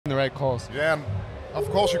the right calls. Yeah, and of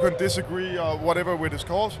course you can disagree or whatever with his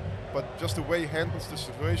calls, but just the way he handles the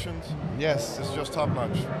situations, yes, is just top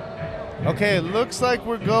notch. Okay, it looks like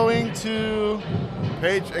we're going to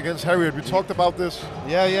Paige against Harriet. We talked about this a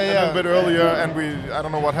little bit earlier, and I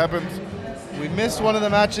don't know what happened. We missed one of the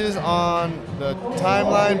matches on the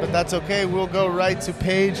timeline, but that's okay. We'll go right to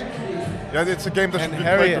Paige. Yeah, it's a game that's been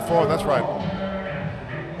Harriet. played before. That's right.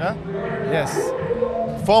 Yeah. Yes.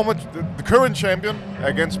 The current champion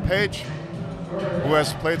against Paige, who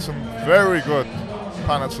has played some very good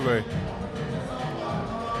Panna today.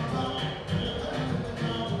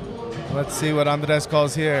 Let's see what Andres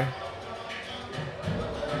calls here.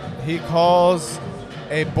 He calls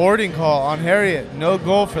a boarding call on Harriet. No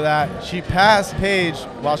goal for that. She passed Paige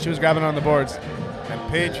while she was grabbing on the boards. And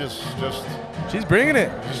Paige is just... She's bringing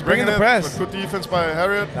it. She's bringing the press. Good defense by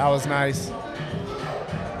Harriet. That was nice.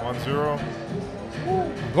 1-0.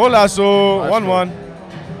 Golazo. Nice 1-1.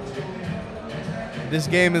 This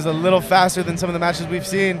game is a little faster than some of the matches we've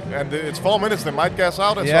seen. And it's 4 minutes. They might gas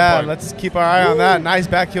out at some point. Yeah, let's keep our eye on that. Nice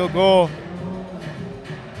back heel goal.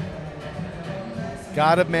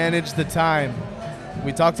 Gotta manage the time.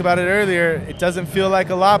 We talked about it earlier. It doesn't feel like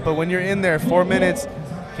a lot, but when you're in there, 4 minutes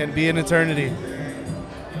can be an eternity.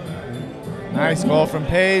 Nice goal from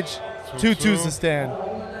Paige. 2-2's the stand.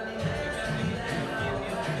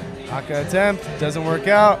 Aka attempt, doesn't work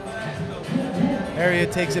out.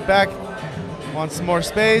 Harriet takes it back, wants some more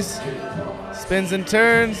space. Spins and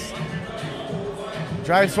turns.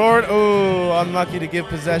 Drives forward. Oh, unlucky to give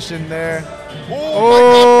possession there.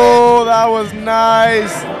 Oh, that was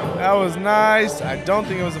nice. That was nice. I don't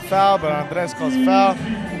think it was a foul, but Andres calls a foul.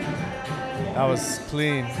 That was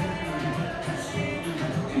clean.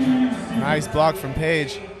 Nice block from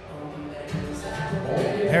Paige.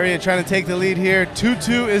 Harriet trying to take the lead here.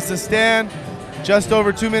 2-2 is the stand. Just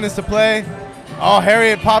over 2 minutes to play. Oh,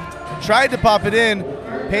 Harriet tried to pop it in.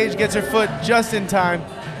 Paige gets her foot just in time.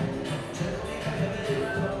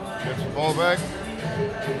 Gets the ball back.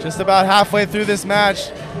 Just about halfway through this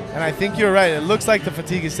match, and I think you're right. It looks like the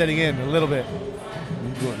fatigue is setting in a little bit.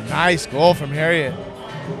 Nice goal from Harriet.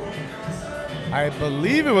 I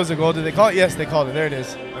believe it was a goal. Did they call it? Yes, they called it. There it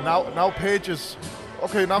is. And now Paige is...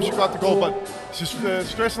 Okay, now she got the goal, but she's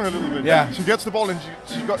stressing a little bit. Yeah. She gets the ball and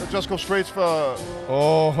she just goes straight for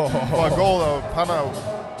for a goal. Panna.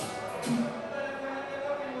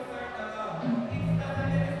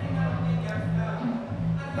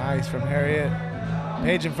 Nice from Harriet.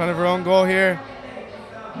 Paige in front of her own goal here.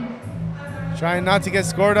 Trying not to get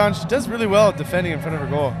scored on. She does really well at defending in front of her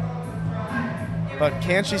goal. But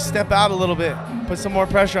can she step out a little bit? Put some more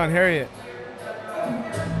pressure on Harriet.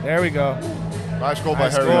 There we go. Nice goal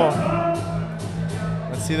Nice by goal. Harriet.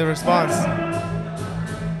 Let's see the response.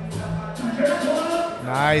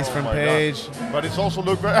 Nice from Paige. God. But it's also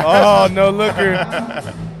look very... Oh, no looker.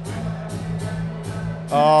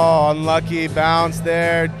 Oh, unlucky bounce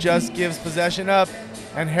there. Just gives possession up.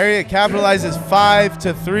 And Harriet capitalizes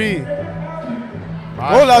 5-3.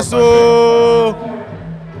 Golazo!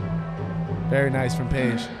 Very nice from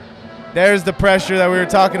Paige. There's the pressure that we were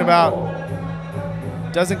talking about.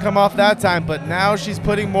 Doesn't come off that time, but now she's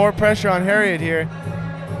putting more pressure on Harriet here.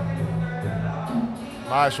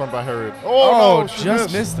 Nice one by Harriet. Oh no, she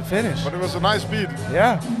just missed the finish. But it was a nice beat.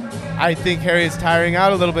 Yeah. I think Harriet's tiring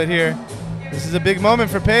out a little bit here. This is a big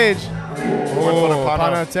moment for Paige. Oh,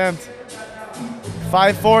 Panna attempt.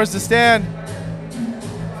 5-4 is the stand.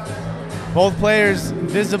 Both players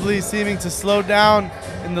visibly seeming to slow down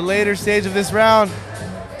in the later stage of this round.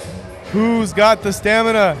 Who's got the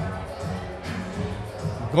stamina?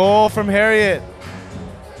 Goal from Harriet.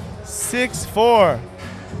 6-4.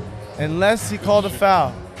 Unless he called a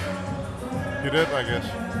foul. He did, I guess.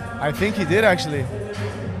 I think he did, actually.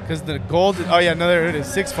 Because the goal did, oh yeah, no, there it is,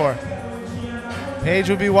 6-4. Paige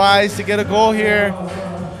would be wise to get a goal here.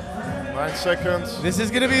 9 seconds. This is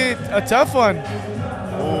going to be a tough one.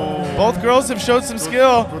 Oh. Both girls have showed some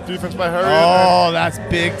skill. Good defense by Harriet. Oh, that's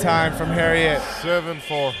big time from Harriet.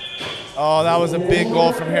 7-4. Oh, that was a big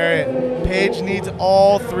goal from Harriet. Paige needs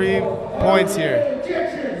all 3 points here.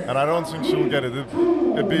 And I don't think she'll get it.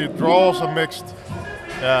 It'd be draws or mixed.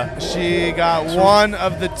 Yeah. She got 1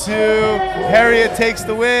 of the 2. Harriet takes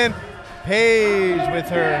the win. Paige with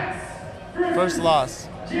her first loss.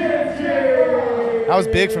 That was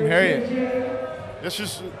big from Harriet. Yes,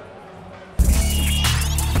 she's